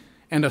money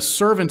and a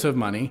servant of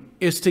money,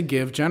 is to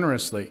give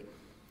generously.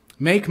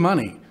 Make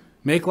money.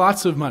 Make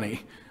lots of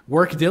money.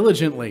 Work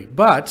diligently,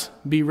 but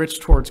be rich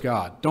towards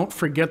God. Don't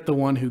forget the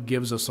one who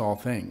gives us all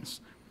things.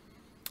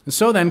 And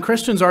so then,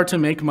 Christians are to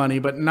make money,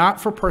 but not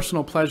for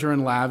personal pleasure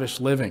and lavish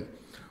living.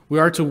 We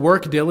are to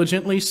work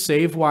diligently,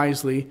 save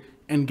wisely,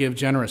 and give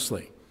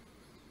generously.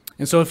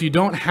 And so if you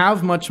don't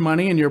have much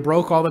money and you're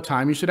broke all the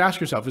time, you should ask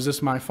yourself, is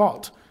this my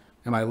fault?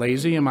 Am I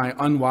lazy? Am I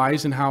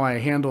unwise in how I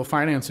handle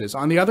finances?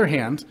 On the other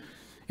hand,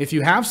 if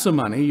you have some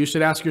money, you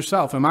should ask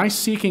yourself, am I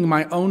seeking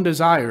my own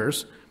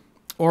desires,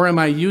 or am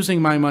I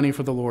using my money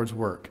for the Lord's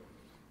work?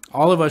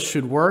 All of us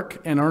should work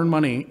and earn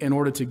money in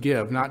order to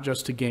give, not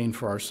just to gain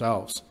for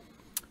ourselves.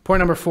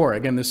 Point number 4,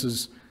 again, this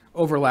is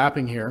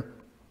overlapping here.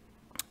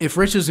 If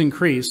riches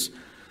increase,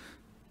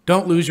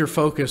 don't lose your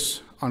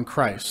focus on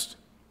Christ.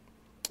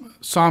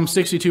 Psalm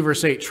 62,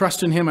 verse 8,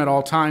 "Trust in him at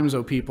all times,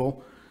 O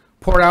people.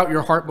 Pour out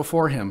your heart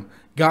before him.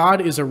 God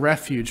is a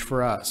refuge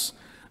for us.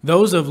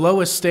 Those of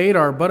low estate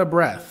are but a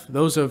breath.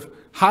 Those of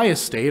high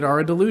estate are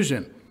a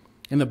delusion.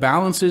 In the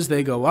balances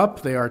they go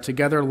up. They are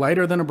together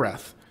lighter than a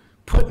breath.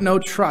 Put no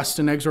trust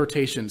in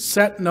exhortation.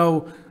 Set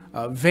no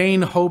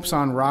vain hopes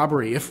on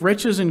robbery. If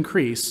riches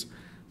increase,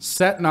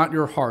 set not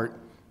your heart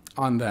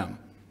on them."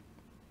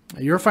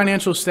 Your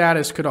financial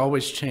status could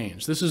always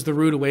change. This is the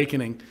rude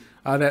awakening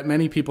that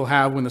many people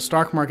have when the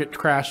stock market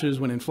crashes,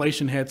 when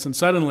inflation hits, and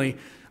suddenly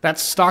that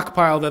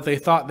stockpile that they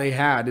thought they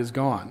had is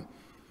gone.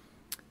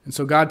 And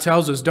so God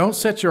tells us, don't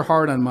set your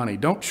heart on money.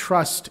 Don't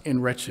trust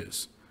in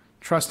riches.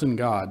 Trust in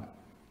God.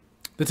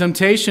 The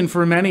temptation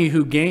for many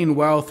who gain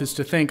wealth is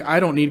to think, I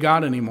don't need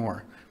God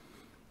anymore.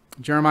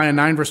 Jeremiah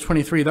 9, verse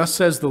 23, "Thus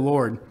says the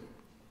Lord,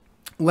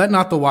 let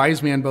not the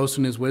wise man boast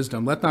in his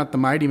wisdom. Let not the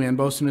mighty man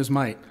boast in his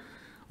might.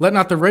 Let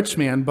not the rich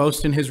man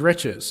boast in his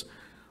riches.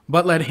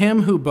 But let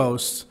him who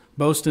boasts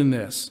boast in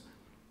this,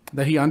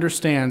 that he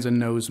understands and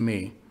knows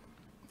me,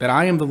 that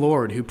I am the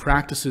Lord who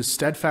practices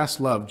steadfast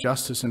love,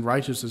 justice, and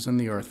righteousness in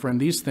the earth. For in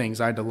these things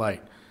I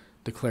delight,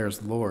 declares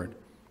the Lord."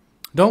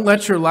 Don't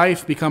let your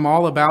life become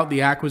all about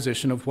the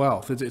acquisition of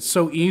wealth. It's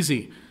so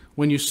easy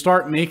when you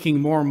start making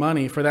more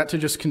money for that to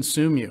just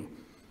consume you.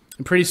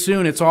 And pretty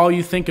soon it's all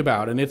you think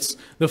about, and it's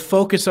the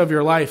focus of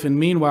your life. And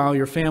meanwhile,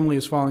 your family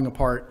is falling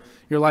apart.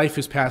 Your life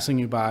is passing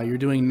you by. You're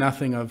doing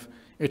nothing of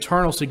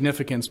eternal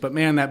significance, but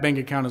man, that bank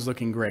account is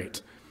looking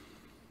great.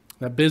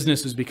 That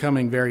business is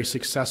becoming very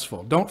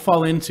successful. Don't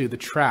fall into the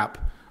trap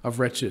of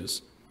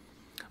riches.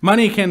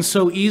 Money can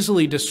so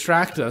easily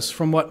distract us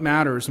from what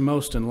matters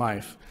most in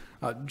life.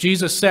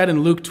 Jesus said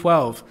in Luke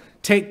 12,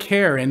 "Take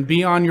care and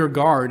be on your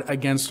guard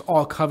against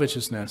all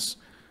covetousness,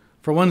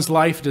 for one's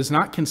life does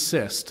not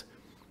consist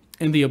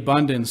in the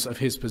abundance of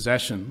his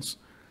possessions."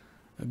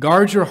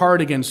 Guard your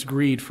heart against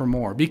greed for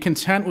more. Be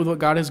content with what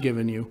God has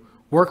given you.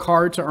 Work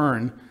hard to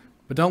earn,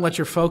 But don't let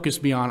your focus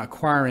be on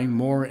acquiring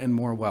more and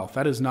more wealth.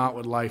 That is not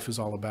what life is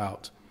all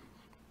about.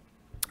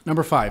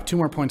 Number 5, 2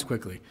 more points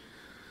quickly.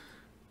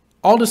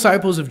 All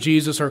disciples of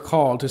Jesus are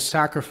called to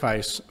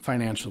sacrifice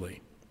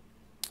financially.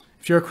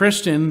 If you're a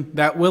Christian,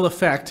 that will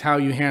affect how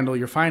you handle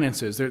your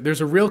finances.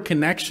 There's a real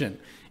connection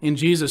in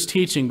Jesus'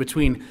 teaching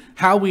between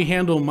how we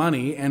handle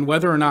money and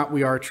whether or not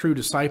we are a true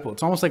disciple.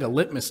 It's almost like a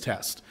litmus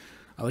test.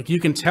 Like you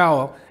can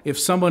tell if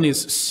someone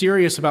is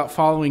serious about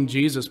following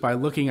Jesus by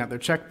looking at their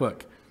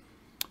checkbook.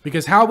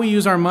 Because how we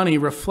use our money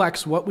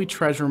reflects what we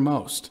treasure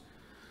most.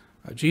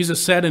 Jesus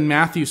said in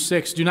Matthew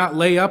 6, "Do not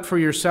lay up for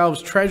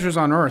yourselves treasures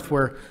on earth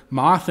where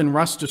moth and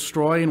rust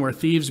destroy and where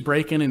thieves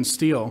break in and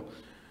steal.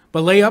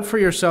 But lay up for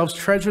yourselves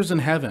treasures in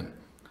heaven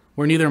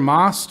where neither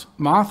moth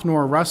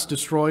nor rust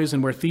destroys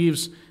and where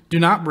thieves do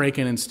not break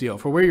in and steal.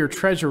 For where your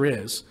treasure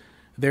is,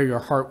 there your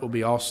heart will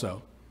be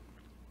also."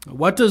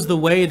 What does the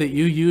way that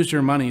you use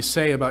your money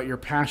say about your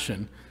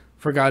passion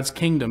for God's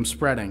kingdom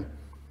spreading?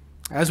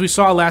 As we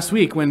saw last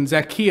week, when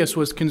Zacchaeus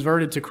was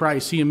converted to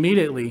Christ, he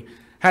immediately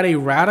had a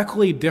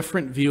radically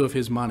different view of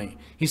his money.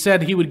 He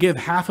said he would give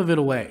half of it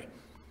away.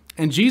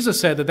 And Jesus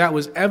said that that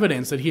was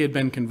evidence that he had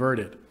been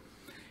converted.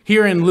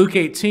 Here in Luke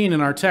 18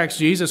 in our text,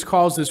 Jesus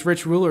calls this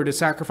rich ruler to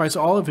sacrifice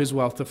all of his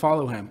wealth to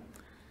follow him.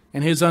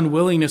 And his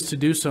unwillingness to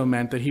do so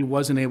meant that he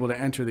wasn't able to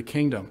enter the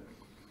kingdom.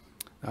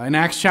 In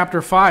Acts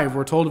chapter 5,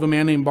 we're told of a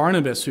man named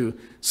Barnabas who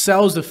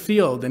sells a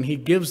field and he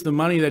gives the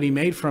money that he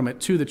made from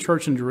it to the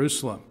church in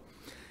Jerusalem.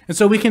 And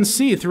so we can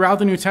see throughout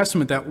the New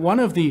Testament that one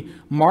of the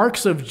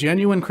marks of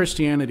genuine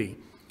Christianity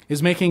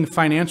is making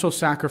financial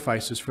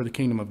sacrifices for the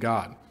kingdom of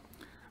God.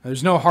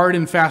 There's no hard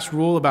and fast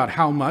rule about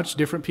how much.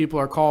 Different people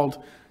are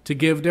called to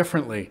give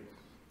differently.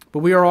 But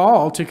we are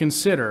all to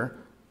consider,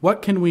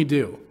 what can we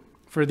do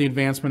for the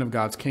advancement of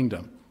God's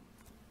kingdom?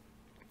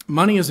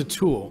 Money is a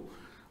tool.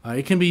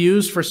 It can be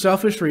used for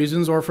selfish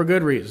reasons or for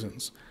good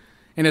reasons.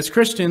 And as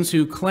Christians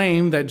who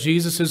claim that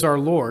Jesus is our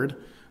Lord,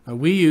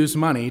 we use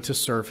money to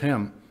serve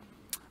him.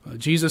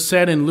 Jesus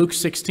said in Luke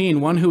 16,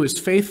 "One who is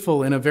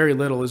faithful in a very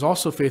little is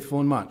also faithful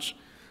in much.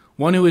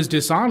 One who is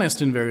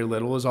dishonest in very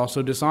little is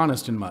also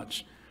dishonest in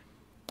much.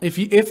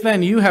 If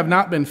then you have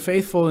not been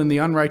faithful in the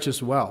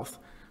unrighteous wealth,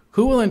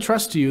 who will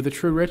entrust to you the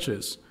true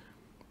riches?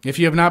 If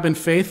you have not been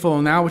faithful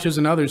in that which is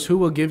another's, who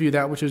will give you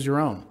that which is your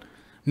own?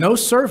 No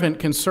servant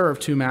can serve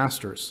two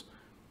masters.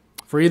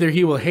 For either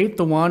he will hate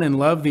the one and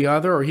love the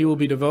other, or he will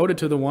be devoted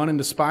to the one and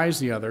despise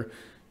the other.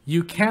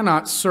 You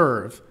cannot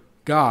serve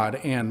God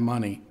and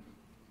money."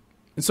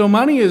 And so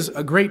money is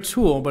a great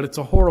tool, but it's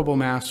a horrible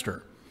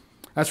master.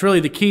 That's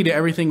really the key to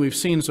everything we've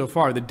seen so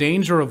far. The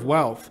danger of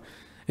wealth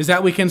is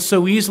that we can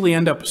so easily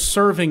end up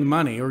serving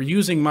money or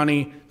using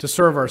money to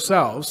serve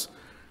ourselves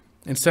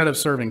instead of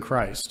serving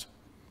Christ.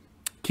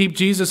 Keep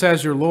Jesus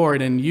as your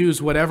Lord and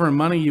use whatever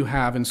money you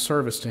have in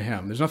service to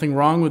him. There's nothing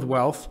wrong with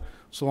wealth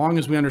so long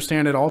as we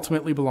understand it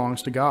ultimately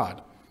belongs to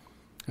God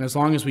and as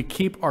long as we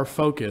keep our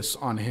focus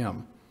on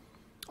him.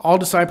 All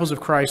disciples of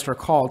Christ are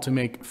called to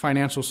make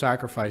financial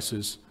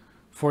sacrifices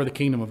for the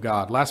kingdom of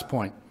God. Last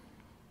point.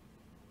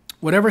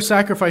 Whatever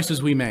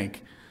sacrifices we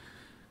make,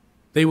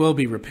 they will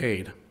be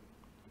repaid.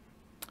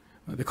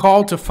 The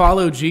call to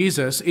follow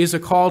Jesus is a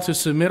call to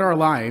submit our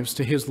lives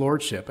to his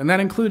lordship, and that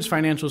includes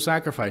financial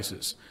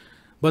sacrifices.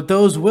 But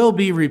those will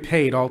be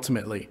repaid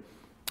ultimately.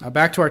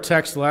 Back to our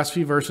text, the last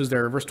few verses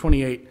there, verse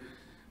 28.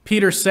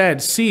 Peter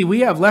said, "See,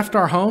 we have left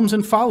our homes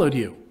and followed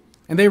you."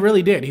 And they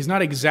really did. He's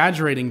not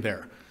exaggerating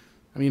there.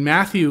 I mean,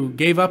 Matthew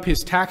gave up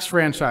his tax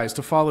franchise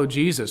to follow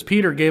Jesus.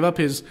 Peter gave up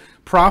his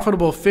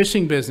profitable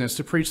fishing business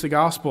to preach the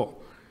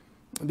gospel.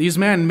 These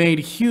men made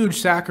huge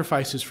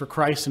sacrifices for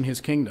Christ and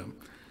his kingdom.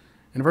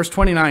 In verse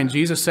 29,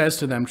 Jesus says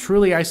to them,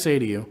 "Truly I say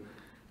to you,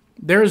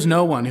 there is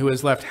no one who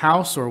has left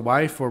house or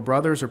wife or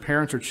brothers or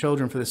parents or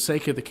children for the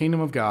sake of the kingdom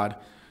of God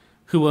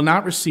who will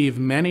not receive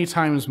many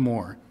times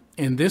more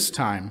in this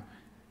time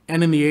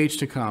and in the age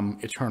to come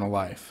eternal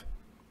life."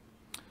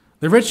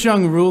 The rich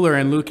young ruler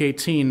in Luke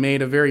 18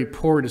 made a very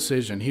poor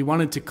decision. He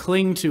wanted to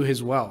cling to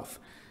his wealth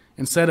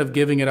instead of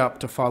giving it up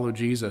to follow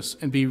Jesus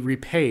and be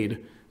repaid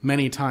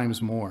many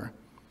times more.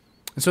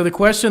 And so the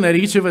question that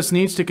each of us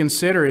needs to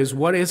consider is,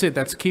 what is it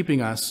that's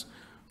keeping us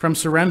from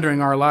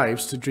surrendering our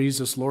lives to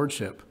Jesus'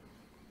 lordship?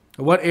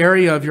 What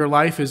area of your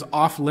life is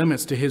off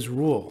limits to his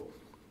rule?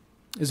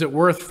 Is it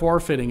worth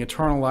forfeiting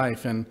eternal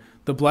life and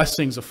the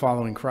blessings of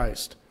following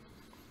Christ?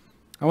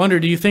 I wonder,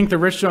 do you think the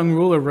rich young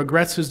ruler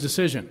regrets his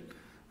decision?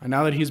 And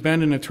now that he's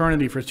been in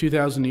eternity for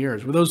 2,000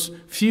 years, were those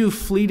few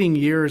fleeting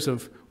years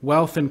of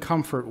wealth and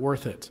comfort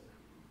worth it?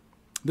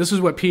 This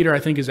is what Peter, I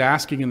think, is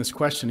asking in this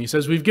question. He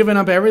says, "We've given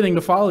up everything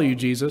to follow you,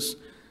 Jesus.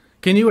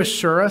 Can you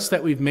assure us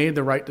that we've made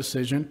the right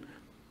decision?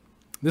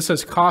 This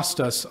has cost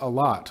us a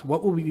lot.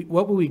 What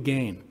will we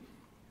gain?"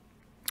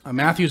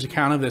 Matthew's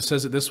account of this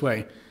says it this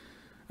way.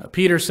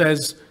 Peter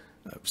says,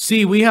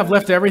 "See, we have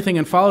left everything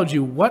and followed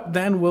you. What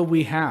then will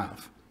we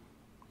have?"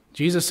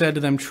 Jesus said to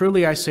them,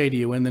 "Truly I say to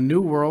you, in the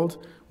new world,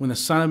 when the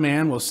Son of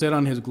Man will sit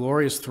on his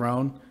glorious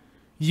throne,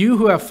 you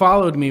who have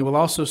followed me will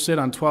also sit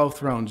on 12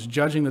 thrones,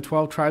 judging the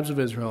 12 tribes of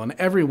Israel, and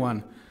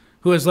everyone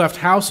who has left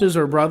houses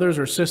or brothers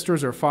or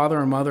sisters or father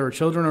or mother or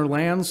children or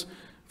lands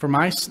for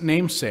my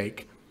name's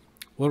sake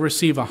will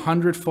receive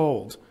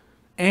 100-fold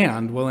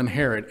and will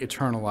inherit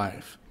eternal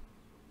life.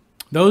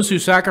 Those who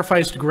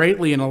sacrificed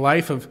greatly in a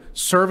life of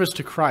service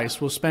to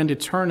Christ will spend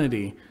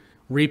eternity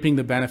reaping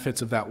the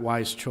benefits of that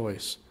wise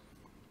choice.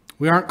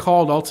 We aren't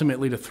called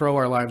ultimately to throw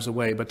our lives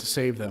away, but to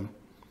save them.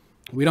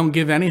 We don't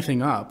give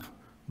anything up.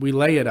 We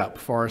lay it up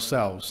for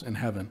ourselves in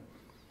heaven.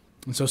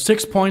 And so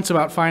 6 points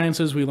about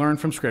finances we learn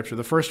from Scripture.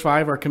 The first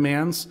 5 are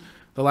commands.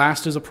 The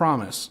last is a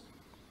promise.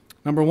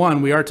 Number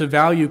 1, we are to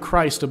value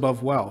Christ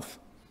above wealth.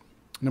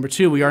 Number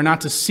 2, we are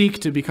not to seek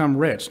to become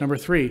rich. Number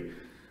 3,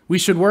 we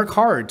should work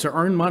hard to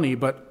earn money,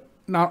 but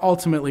not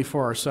ultimately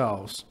for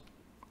ourselves.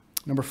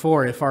 Number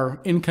 4, if our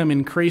income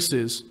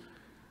increases,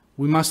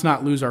 we must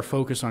not lose our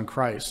focus on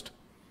Christ.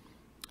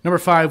 Number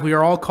 5, we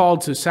are all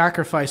called to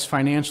sacrifice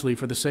financially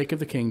for the sake of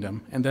the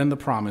kingdom. And then the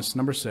promise.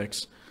 Number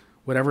 6,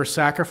 whatever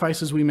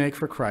sacrifices we make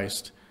for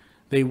Christ,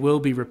 they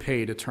will be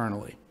repaid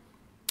eternally.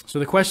 So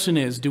the question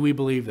is, do we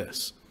believe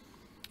this?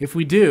 If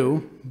we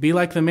do, be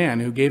like the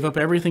man who gave up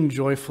everything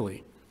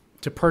joyfully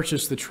to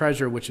purchase the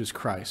treasure which is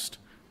Christ.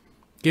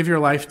 Give your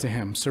life to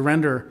him.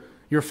 Surrender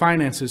your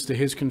finances to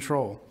his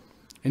control.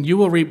 And you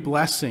will reap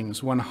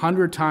blessings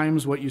 100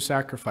 times what you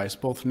sacrifice,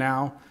 both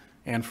now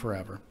and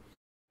forever.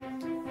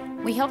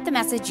 We hope the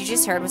message you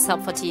just heard was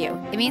helpful to you.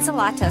 It means a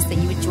lot to us that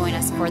you would join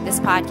us for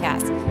this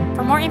podcast.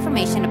 For more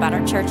information about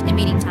our church and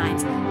meeting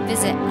times,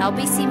 visit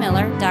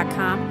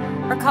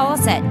lbcmiller.com or call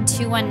us at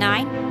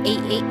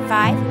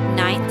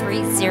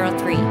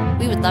 219-885-9303.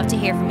 We would love to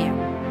hear from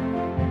you.